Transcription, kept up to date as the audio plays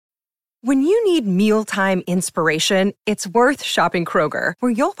When you need mealtime inspiration, it's worth shopping Kroger,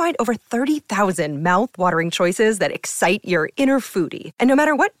 where you'll find over 30,000 mouth-watering choices that excite your inner foodie. And no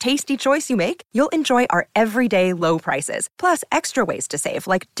matter what tasty choice you make, you'll enjoy our everyday low prices, plus extra ways to save,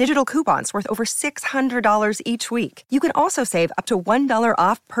 like digital coupons worth over $600 each week. You can also save up to $1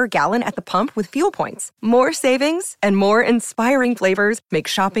 off per gallon at the pump with fuel points. More savings and more inspiring flavors make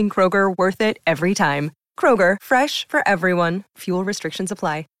shopping Kroger worth it every time. Kroger, fresh for everyone. Fuel restrictions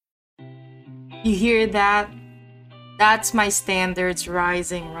apply. You hear that? That's my standards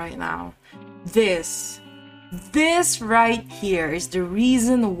rising right now. This right here is the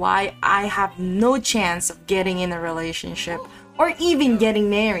reason why I have no chance of getting in a relationship or even getting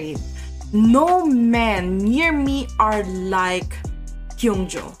married. No men near me are like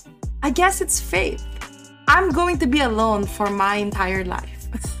Kyungjo. I guess it's fate. I'm going to be alone for my entire life.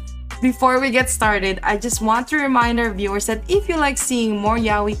 Before we get started, I just want to remind our viewers that if you like seeing more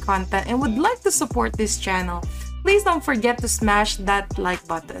yaoi content and would like to support this channel, please don't forget to smash that like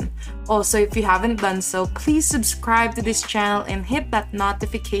button. Also, if you haven't done so, please subscribe to this channel and hit that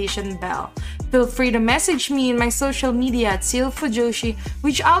notification bell. Feel free to message me in my social media at Sealfujoshi,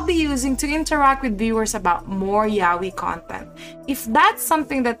 which I'll be using to interact with viewers about more yaoi content. If that's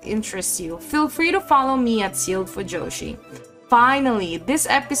something that interests you, feel free to follow me at Sealfujoshi. Finally, this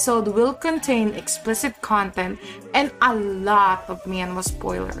episode will contain explicit content and a lot of Myanmar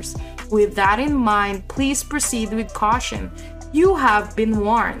spoilers. With that in mind, please proceed with caution. You have been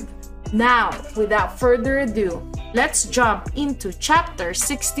warned. Now, without further ado, let's jump into chapter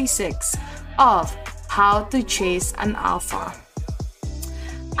 66 of How to Chase an Alpha.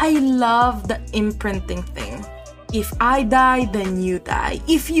 I love the imprinting thing. If I die, then you die.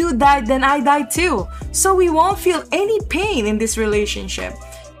 If you die, then I die too. So we won't feel any pain in this relationship.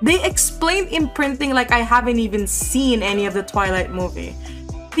 They explained imprinting like I haven't even seen any of the Twilight movie.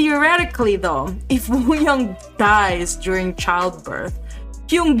 Theoretically though, if Woo-young dies during childbirth,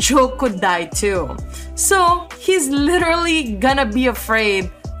 Kyung-jo could die too. So he's literally gonna be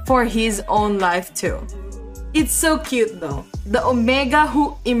afraid for his own life too. It's so cute though. The Omega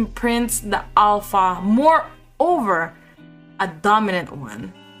who imprints the Alpha more over a dominant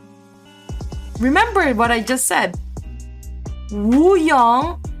one. Remember what I just said.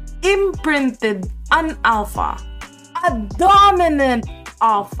 Woo-young imprinted an alpha, a dominant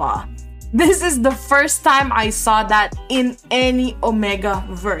alpha. This is the first time I saw that in any Omega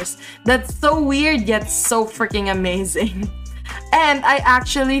verse. That's so weird yet so freaking amazing. And I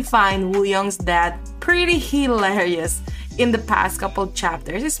actually find Woo-young's dad pretty hilarious in the past couple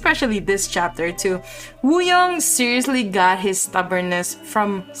chapters, especially this chapter too. Woo-young seriously got his stubbornness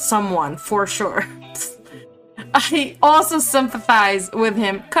from someone for sure. I also sympathize with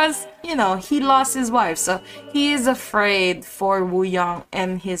him because, you know, he lost his wife, so he is afraid for Woo-young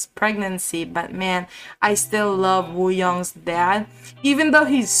and his pregnancy. But man, I still love Woo-young's dad. Even though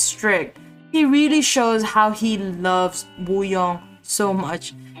he's strict, he really shows how he loves Woo-young so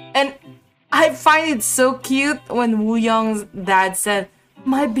much. And I find it so cute when Woo-young's dad said,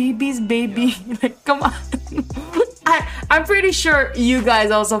 "My baby's baby." Like, come on. I'm pretty sure you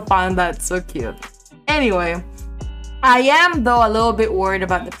guys also found that so cute. Anyway, I am though a little bit worried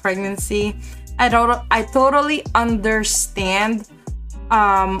about the pregnancy. I totally understand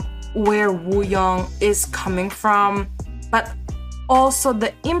where Woo-young is coming from, but also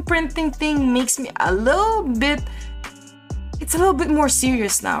the imprinting thing makes me a little bit more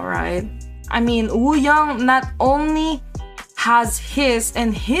serious now, right? I mean, Woo-young not only has his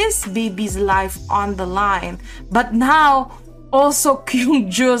and his baby's life on the line, but now also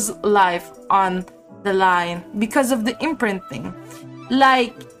Kyung-jo's life on the line because of the imprinting.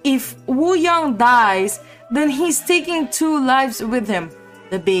 Like, if Woo-young dies, then he's taking two lives with him,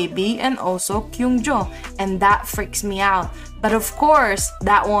 the baby and also Kyung-jo, and that freaks me out. But of course,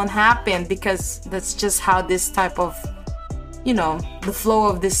 that won't happen because that's just how this type of, you know, the flow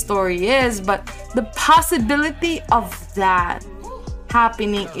of this story is. But the possibility of that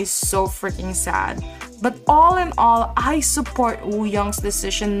happening is so freaking sad. But all in all, I support Woo-young's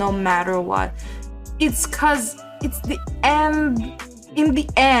decision no matter what. It's cause it's the end. In the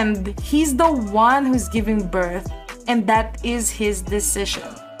end, he's the one who's giving birth, and that is his decision.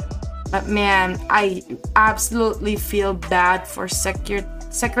 But man, I absolutely feel bad for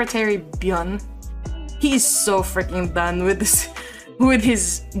Secretary Byun. He's so freaking done with this, with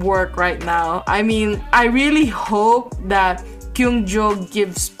his work right now. I mean, I really hope that Kyung-jo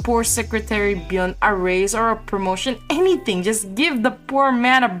gives poor Secretary Byun a raise or a promotion, anything. Just give the poor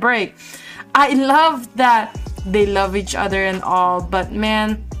man a break. I love that they love each other and all, but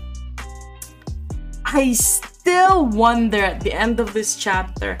man, I still wonder at the end of this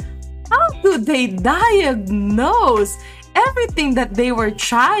chapter, How do they diagnose everything that they were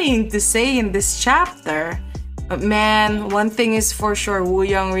trying to say in this chapter? But man, one thing is for sure,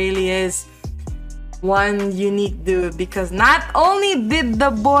 Wooyoung really is one unique dude, because not only did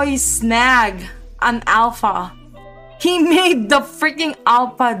the boy snag an alpha, he made the freaking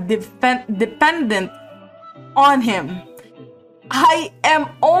alpha dependent on him. I am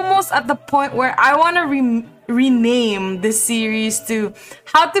almost at the point where I want to rename this series to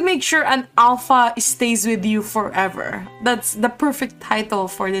How to Make Sure an Alpha Stays With You Forever. That's the perfect title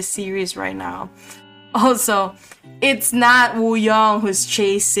for this series right now. Also, it's not Wooyoung who's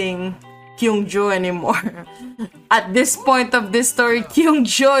chasing Kyungjo anymore. At this point of this story,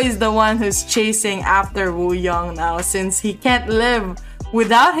 Kyungjo is the one who's chasing after Wooyoung now, since he can't live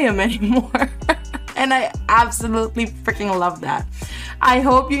without him anymore. And I absolutely freaking love that. I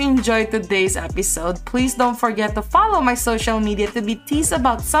hope you enjoyed today's episode. Please don't forget to follow my social media to be teased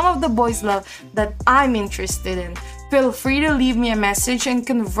about some of the boys' love that I'm interested in. Feel free to leave me a message and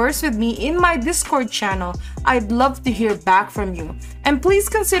converse with me in my Discord channel. I'd love to hear back from you. And please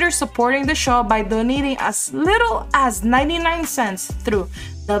consider supporting the show by donating as little as 99 cents through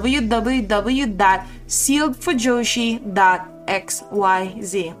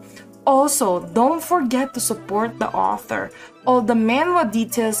www.sealedfujoshi.xyz. Also, don't forget to support the author. All the manhwa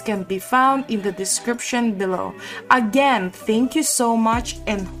details can be found in the description below. Again, thank you so much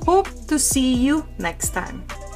and hope to see you next time.